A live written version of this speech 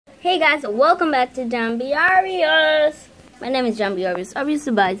Hey guys, welcome back to Giambi Arias. My name is Giambi Arias.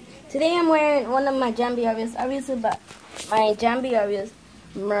 Today I'm wearing one of my Giambi Arias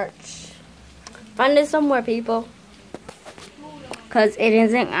merch. Find it somewhere, people, cause it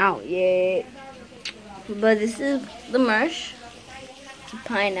isn't out yet. But this is the merch. It's a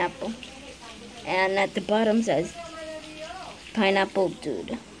pineapple, and at the bottom says Pineapple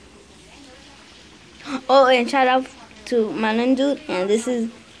Dude. Oh, and shout out to Melon Dude, and this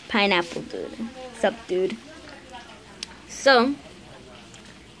is Pineapple Dude. What's up, dude? So,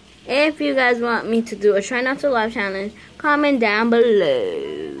 if you guys want me to do a try not to laugh challenge, comment down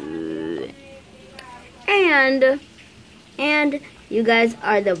below. And you guys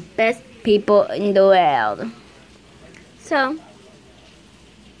are the best people in the world. So,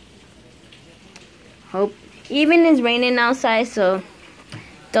 hope even it's raining outside, so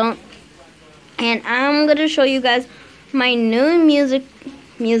don't. And I'm gonna show you guys my new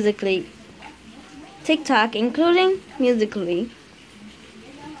Musically TikTok, including Musically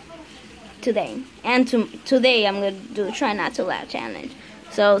today. And today I'm gonna do a try not to laugh challenge.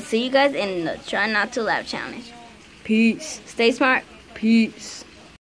 So see you guys in the try not to laugh challenge. Peace. Stay smart. Peace.